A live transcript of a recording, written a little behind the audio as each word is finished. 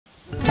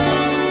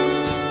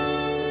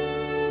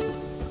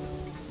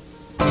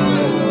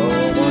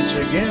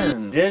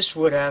Again, this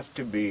would have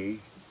to be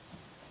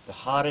the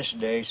hottest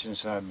day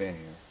since I've been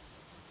here.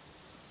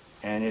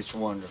 And it's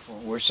wonderful.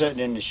 We're sitting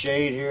in the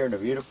shade here in a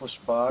beautiful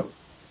spot.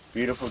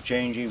 Beautiful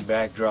changing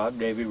backdrop.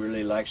 Davey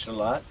really likes a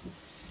lot.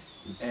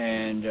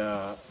 And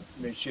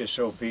it's just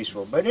so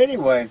peaceful. But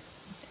anyway,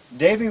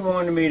 Davey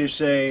wanted me to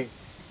say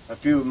a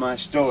few of my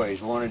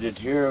stories. Wanted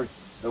to hear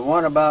the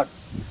one about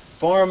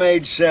Farm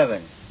Aid 7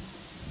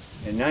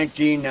 in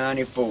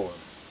 1994.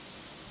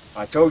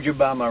 I told you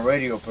about my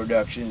radio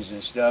productions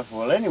and stuff.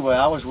 Well, anyway,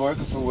 I was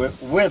working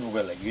with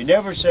Willie. You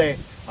never say,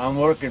 I'm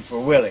working for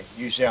Willie.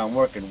 You say, I'm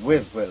working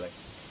with Willie.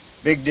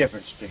 Big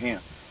difference to him.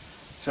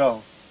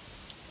 So,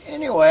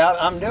 anyway,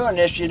 I'm doing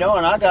this, you know,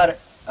 and I got an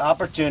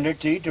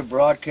opportunity to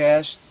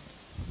broadcast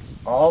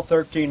all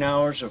 13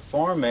 hours of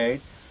Farm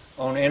Aid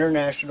on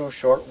international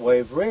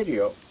shortwave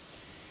radio,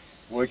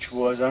 which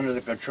was under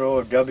the control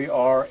of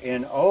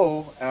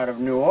WRNO out of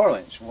New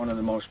Orleans, one of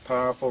the most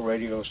powerful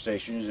radio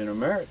stations in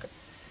America.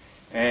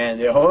 And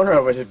the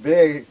owner was a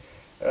big,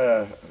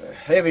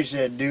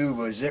 heavyset dude,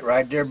 was it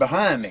right there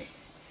behind me.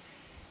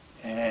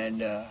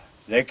 And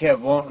they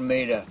kept wanting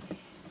me to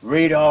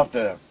read off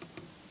the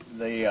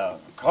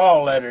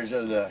call letters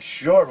of the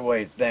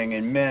shortwave thing,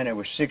 and man, it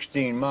was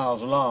 16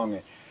 miles long.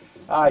 And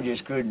I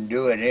just couldn't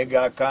do it. It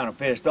got kind of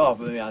pissed off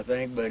with me, I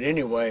think. But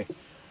anyway,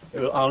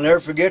 I'll never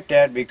forget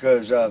that,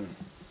 because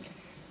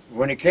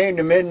when it came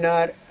to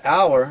midnight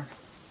hour,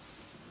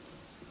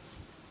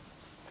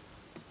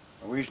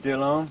 are we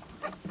still on?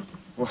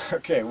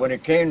 Okay, when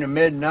it came to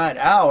midnight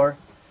hour,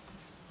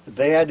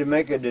 they had to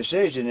make a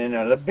decision, and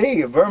a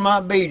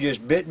Vermont bee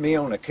just bit me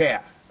on the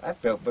calf. That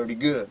felt pretty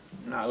good.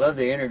 And I love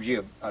the energy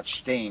of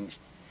stings,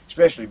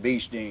 especially bee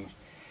stings.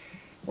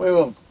 We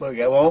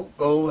won't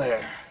go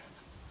there.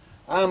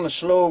 I'm a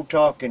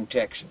slow-talking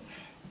Texan,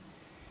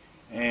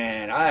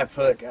 and I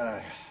put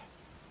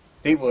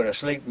people to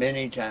sleep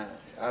many times.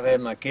 I've had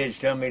my kids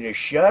tell me to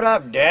shut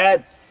up,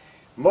 Dad,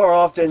 more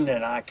often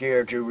than I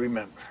care to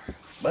remember.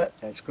 But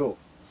that's cool.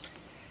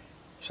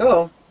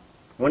 So,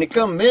 when it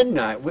come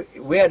midnight,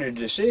 we had a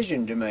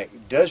decision to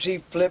make. Does he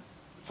flip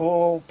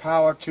full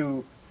power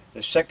to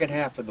the second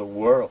half of the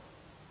world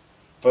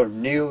for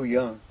Neil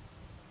Young?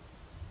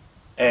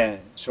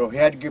 And so he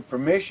had to get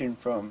permission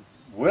from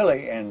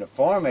Willie and the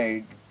Farm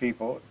Aid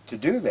people to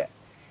do that.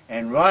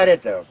 And right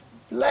at the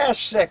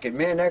last second,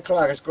 man, that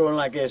clock is going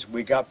like this.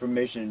 We got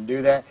permission to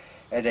do that.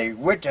 And they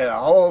went to the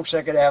whole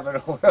second half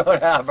of the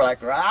world. I'm like,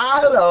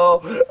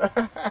 hello.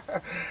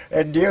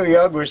 And Neil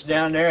Young was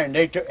down there, and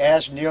they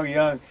asked Neil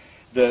Young,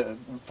 the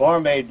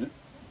Farm Aid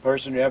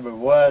person, whoever it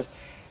was,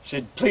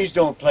 said, please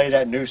don't play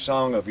that new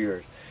song of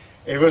yours.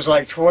 It was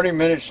like 20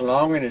 minutes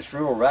long, and it's a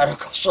real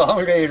radical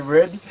song they had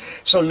written.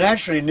 So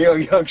naturally, Neil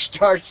Young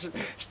starts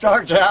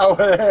out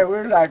with it.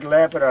 We're like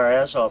laughing our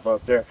ass off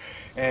up there.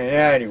 And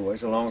anyway,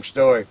 it's a long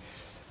story.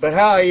 But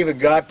how I even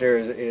got there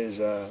is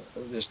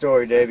the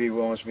story Davey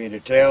wants me to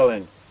tell.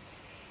 And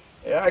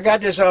I got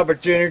this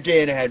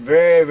opportunity, and I had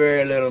very,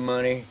 very little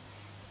money,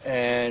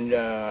 and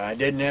I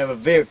didn't have a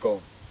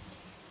vehicle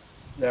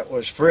that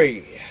was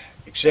free,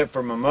 except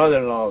for my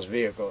mother-in-law's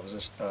vehicle. It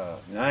was a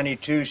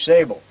 92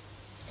 Sable.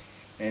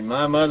 And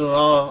my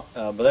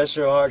mother-in-law, bless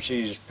her heart,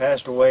 she's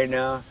passed away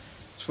now,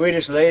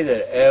 sweetest lady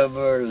that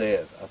ever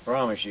lived, I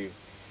promise you.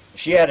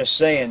 She had a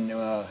saying,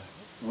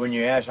 when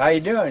you asked, how you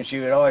doing?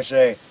 She would always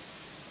say,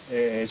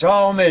 it's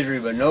all misery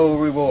but no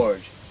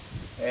rewards.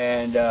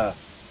 And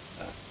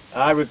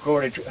I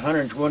recorded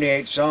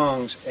 128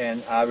 songs,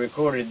 and I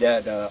recorded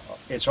that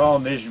it's all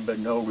misery but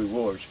no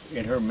rewards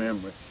in her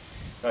memory.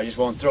 I just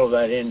want to throw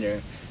that in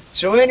there.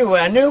 So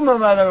anyway, I knew my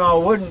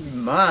mother-in-law wouldn't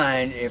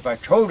mind if I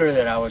told her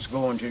that I was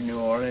going to New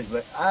Orleans,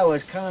 but I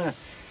was kind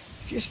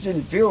of, just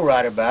didn't feel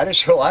right about it,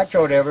 so I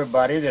told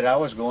everybody that I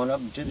was going up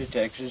into the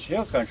Texas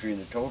Hill Country in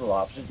the total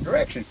opposite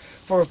direction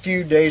for a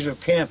few days of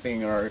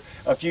camping or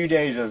a few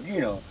days of, you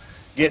know,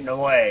 getting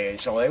away, and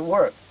so it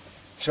worked.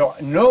 So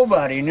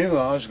nobody knew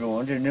I was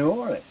going to New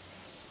Orleans.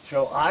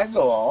 So I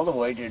go all the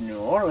way to New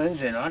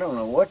Orleans, and I don't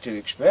know what to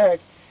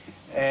expect.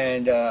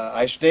 And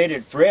I stayed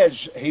at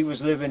Fred's. He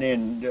was living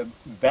in the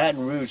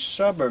Baton Rouge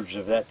suburbs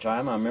of that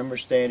time. I remember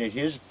staying at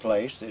his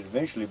place that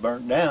eventually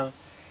burnt down.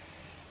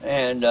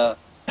 And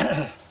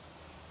I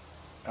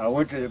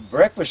went to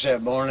breakfast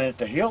that morning at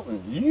the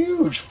Hilton.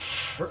 Huge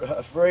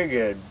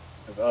friggin'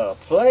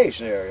 place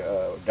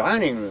there.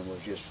 Dining room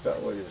was just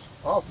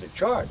off the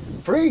chart.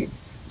 Free,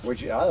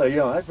 which, you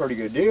know, that's a pretty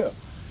good deal.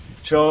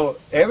 So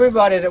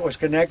everybody that was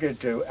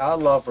connected to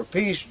Outlaw for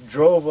Peace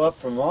drove up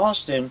from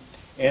Austin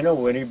in a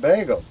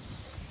Winnebago.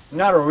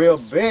 Not a real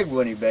big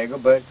Winnebago,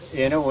 but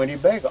in a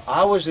Winnebago.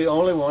 I was the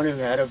only one who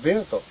had a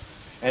vehicle.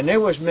 And there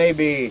was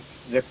maybe,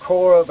 the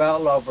core of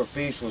Outlaw for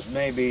Peace was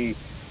maybe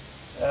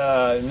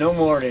no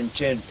more than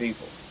 10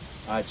 people,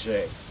 I'd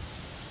say.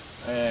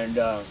 And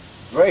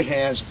great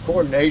hands,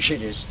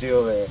 coordination is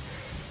still there.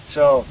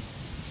 So,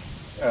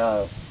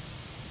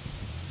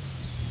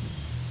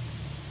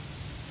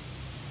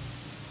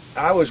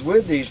 I was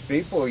with these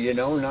people, you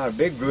know, not a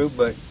big group,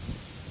 but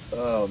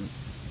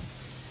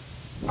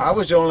I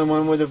was the only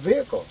one with a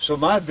vehicle. So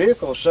my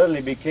vehicle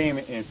suddenly became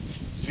in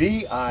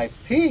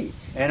VIP,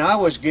 and I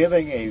was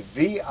giving a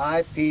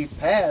VIP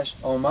pass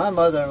on my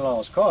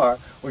mother-in-law's car,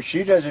 which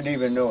she doesn't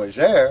even know is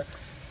there,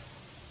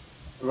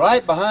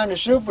 right behind the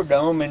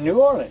Superdome in New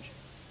Orleans,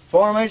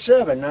 Forum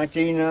 87,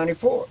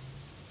 1994.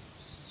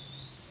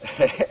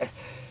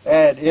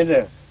 And in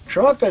the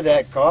trunk of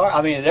that car,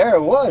 I mean, there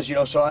it was, you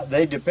know, so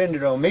they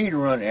depended on me to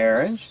run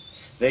errands.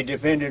 They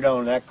depended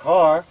on that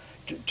car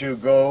to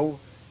go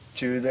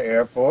to the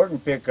airport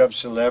and pick up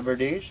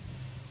celebrities.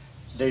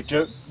 They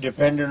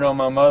depended on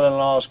my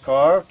mother-in-law's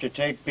car to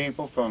take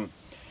people from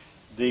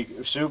the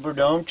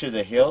Superdome to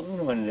the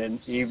Hilton when the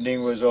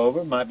evening was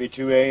over. Might be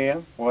 2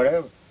 a.m.,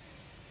 whatever.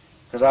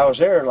 Because I was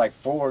there like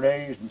 4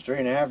 days,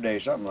 3.5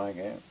 days, something like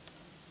that.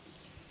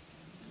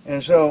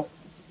 And so,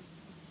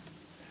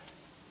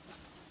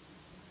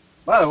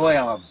 by the way,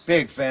 I'm a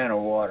big fan of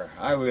water.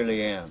 I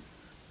really am.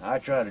 I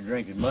try to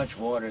drink as much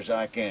water as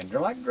I can. I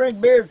like to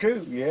drink beer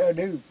too. Yeah, I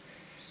do.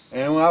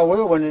 And I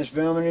will when this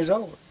filming is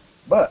over.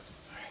 But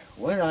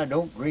when I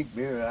don't drink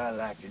beer, I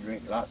like to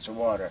drink lots of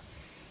water.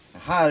 I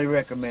highly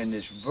recommend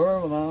this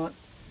Vermont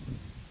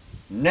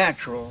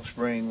natural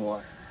spring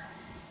water.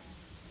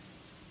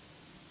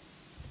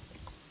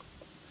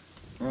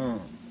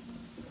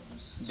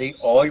 The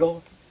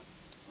oil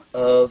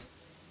of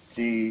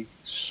the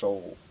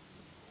soul.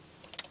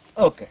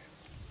 Okay.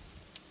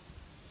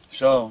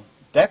 So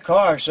that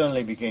car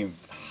suddenly became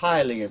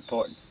highly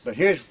important. But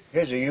here's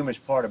the humorous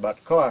part about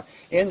the car.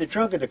 In the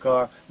trunk of the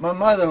car, my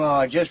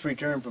mother-in-law had just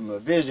returned from a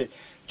visit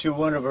to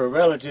one of her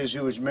relatives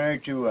who was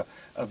married to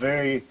a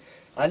very,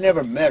 I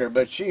never met her,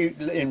 but she,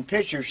 in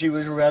pictures, she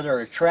was a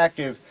rather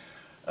attractive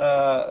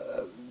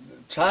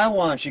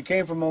Taiwan. She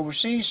came from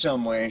overseas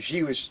somewhere, and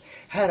she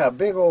had a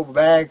big old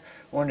bag,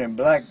 one of them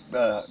black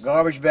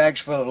garbage bags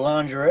full of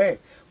lingerie.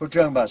 We're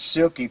talking about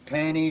silky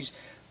panties,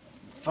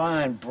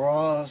 fine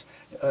bras,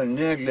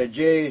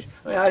 negligees.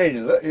 I mean, I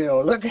didn't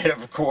look at it,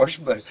 of course,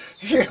 but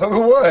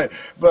who would?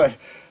 But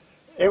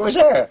it was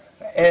there.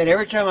 And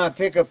every time I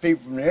pick up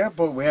people from the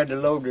airport, we had to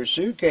load their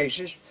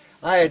suitcases.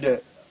 I had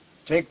to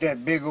take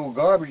that big old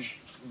garbage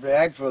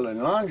bag full of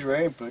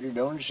lingerie and put it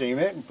on the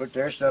cement and put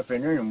their stuff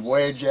in there and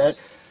wedge that.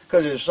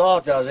 Because of the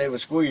salt, I was able to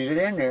squeeze it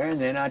in there, and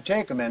then I'd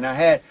take them. And I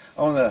had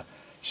on the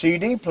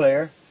CD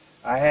player,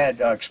 I had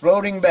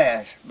Exploding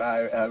Bass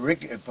by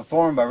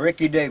performed by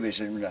Ricky Davis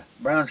and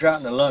Brown Trout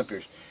and the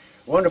Lunkers.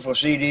 Wonderful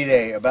CD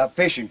day about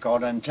fishing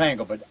called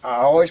Untangled. But I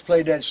always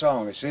played that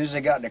song. As soon as they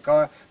got in the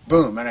car,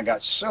 boom, and I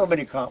got so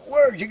many comments.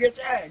 Where'd you get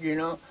that, you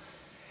know?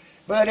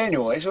 But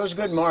anyway, so it's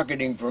good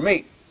marketing for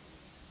me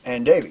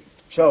and Davey.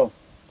 So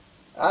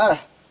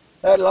that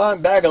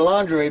bag of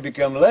lingerie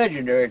become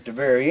legendary at the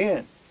very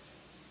end.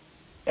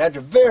 At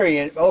the very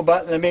end,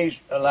 but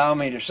allow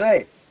me to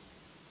say,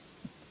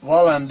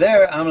 while I'm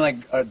there, I'm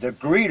like the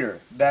greeter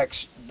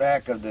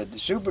back of the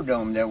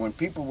Superdome there. When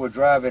people would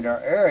drive in our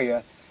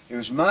area, it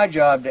was my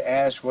job to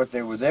ask what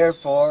they were there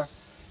for,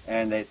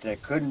 and they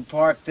couldn't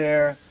park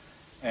there,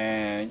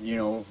 and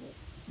you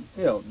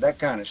know that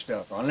kind of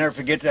stuff. I'll never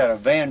forget that. A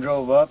van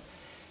drove up,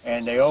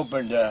 and they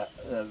opened the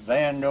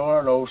van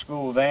door, the old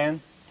school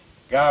van.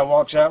 Guy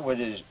walks out with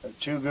his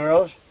two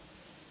girls,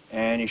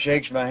 and he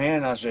shakes my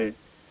hand. I said,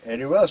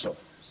 Eddie Russell.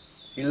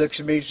 He looks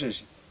at me and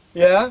says,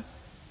 yeah?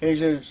 He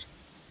says,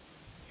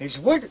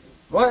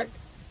 what?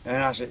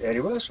 And I said, Eddie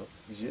Russell.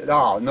 He said,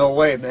 oh, no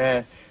way,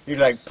 man. He's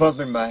like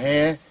pumping my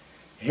hand.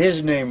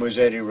 His name was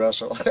Eddie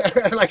Russell.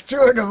 Like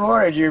 2 in the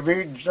morning, you're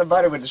meeting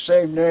somebody with the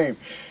same name.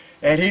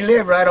 And he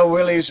lived right on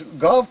Willie's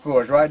golf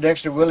course, right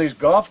next to Willie's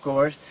golf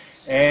course.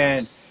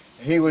 And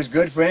he was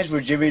good friends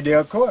with Jimmy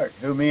Dale Court,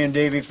 who me and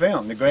Davey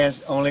filmed,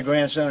 the only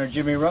grandson of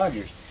Jimmy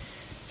Rogers.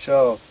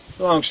 So,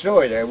 long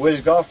story there.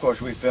 Willie's golf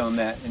course, we filmed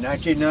that in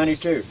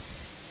 1992.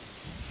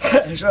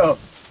 So,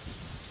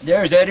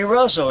 there's Eddie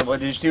Russell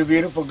with his 2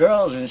 beautiful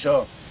girls. And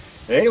so,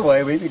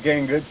 anyway, we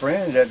became good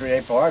friends after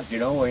they parked, you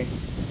know.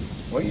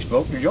 We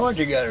smoked the joint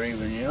together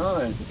even, you know.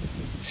 And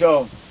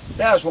so,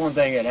 that was one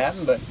thing that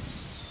happened. But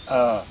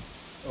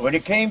when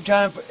it came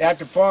time,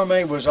 after Forum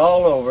A was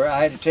all over,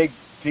 I had to take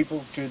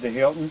people to the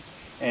Hilton.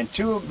 And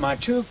my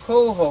two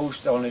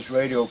co-hosts on this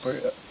radio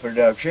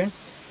production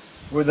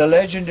were the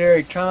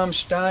legendary Tom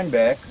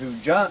Steinbeck,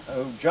 John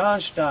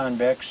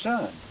Steinbeck's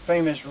son,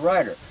 famous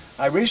writer.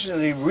 I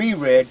recently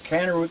reread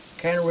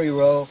Cannery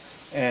Row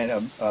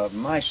and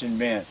Mice and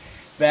Men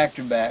back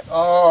to back.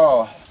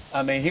 Oh,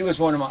 I mean, he was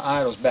one of my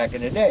idols back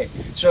in the day.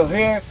 So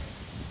here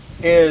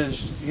is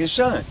his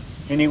son,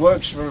 and he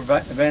works for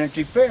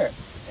Vanity Fair.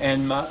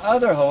 And my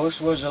other host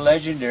was the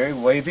legendary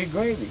Wavy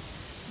Gravy,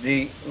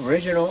 the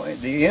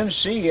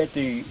MC at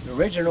the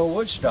original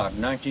Woodstock,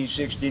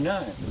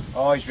 1969.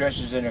 Always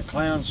dresses in a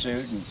clown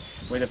suit and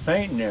with a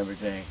paint and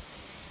everything.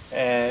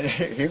 And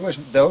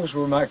those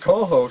were my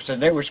co-hosts, and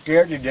they were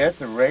scared to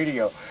death of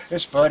radio.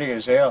 It's funny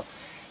as hell.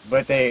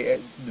 But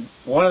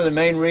one of the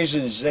main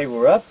reasons they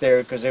were up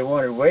there because they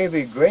wanted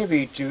Wavy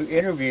Gravy to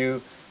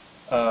interview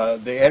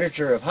the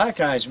editor of High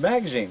Times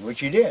magazine, which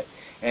he did.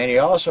 And he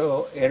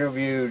also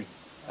interviewed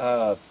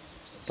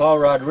Paul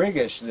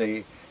Rodriguez,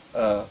 the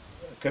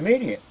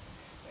comedian.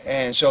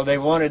 And so they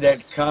wanted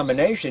that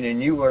combination,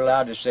 and you were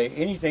allowed to say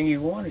anything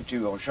you wanted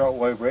to on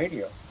shortwave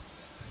radio.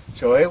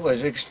 So it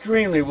was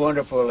extremely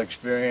wonderful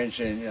experience,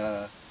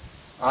 and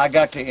I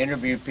got to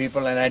interview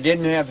people, and I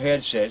didn't have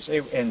headsets.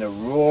 And the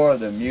roar of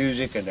the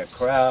music and the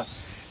crowd,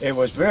 it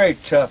was very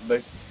tough,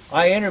 but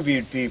I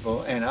interviewed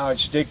people, and I would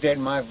stick that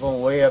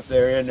microphone way up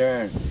there in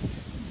there, and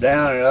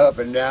down and up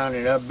and down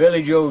and up.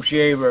 Billy Joe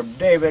Shaver,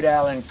 David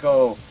Allen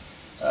Coe,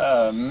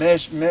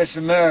 Miss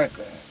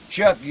America,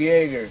 Chuck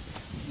Yeager.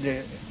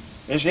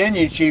 This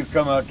Indian chief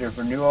come out there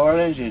from New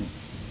Orleans,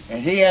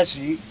 and he has,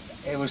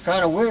 it was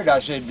kind of weird. I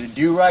said,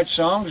 "Do you write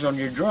songs on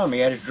your drum?" He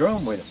had his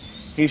drum with him.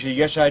 He said,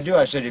 "Yes, I do."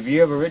 I said, "Have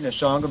you ever written a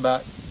song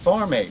about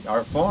Farm Aid,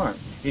 our farm?"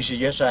 He said,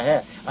 "Yes, I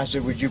have." I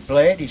said, "Would you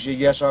play it?" He said,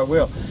 "Yes, I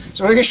will."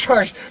 So he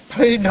starts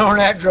playing on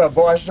that drum.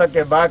 Boy, I stuck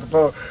that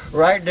microphone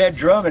right in that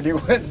drum, and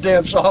the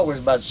damn song was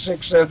about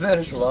 6-7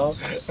 minutes long.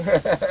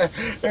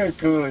 It was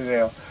cool as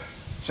hell.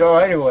 So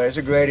anyway, it's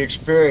a great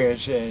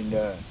experience, and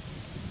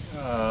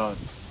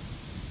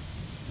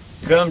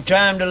come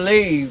time to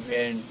leave,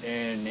 and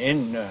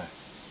in a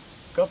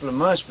couple of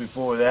months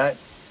before that,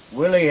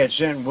 Willie had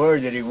sent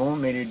word that he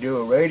wanted me to do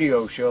a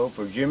radio show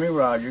for Jimmy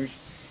Rogers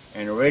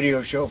and a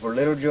radio show for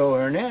Little Joe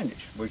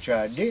Hernandez, which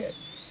I did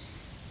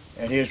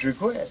at his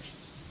request.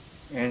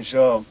 And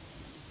so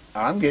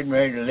I'm getting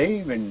ready to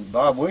leave, and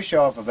Bob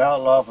Wishoff of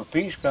Outlaw for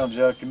Peace comes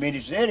up to me and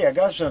he says, "Eddie, I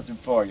got something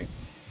for you."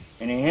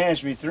 And he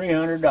hands me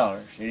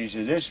 $300, and he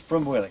says, "This is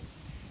from Willie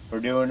for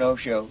doing those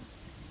shows."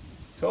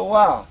 So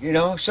wow, you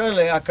know,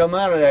 suddenly I come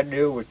out of that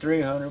deal with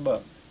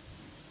 $300.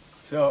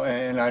 So,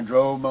 and I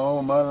drove my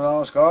old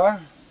mother-in-law's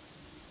car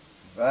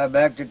right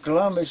back to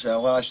Columbus.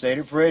 Well, I stayed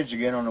at Fred's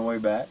again on the way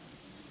back.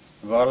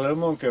 Bought a little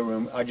motel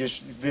room. I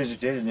just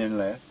visited and then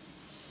left.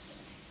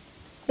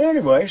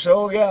 Anyway,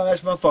 so yeah,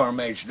 that's my Farm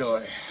Aid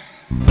story.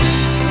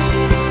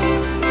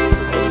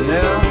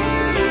 Now,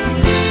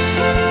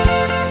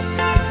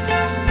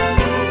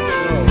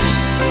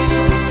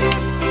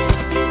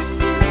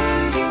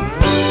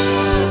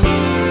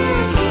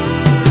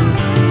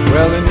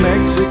 well, in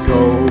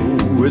Mexico,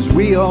 as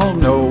we all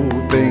know,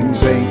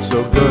 things ain't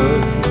so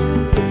good.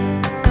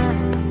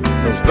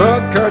 Those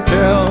drug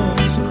cartels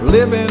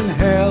live in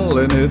hell,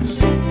 and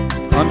it's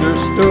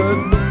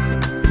understood.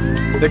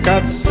 They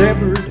got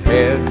severed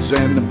heads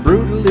and the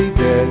brutally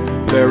dead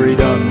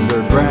buried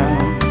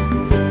underground.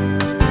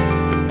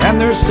 And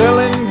they're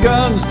selling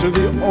guns to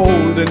the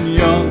old and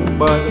young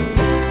by the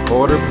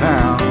quarter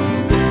pound.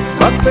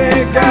 But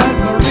they got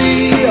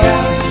Maria,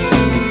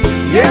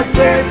 yes,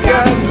 they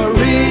got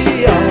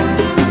Maria.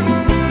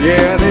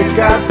 Yeah, they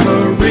got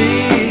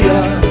Maria,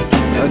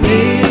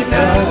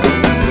 Anita,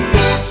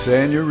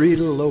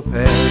 Senorita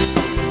Lopez.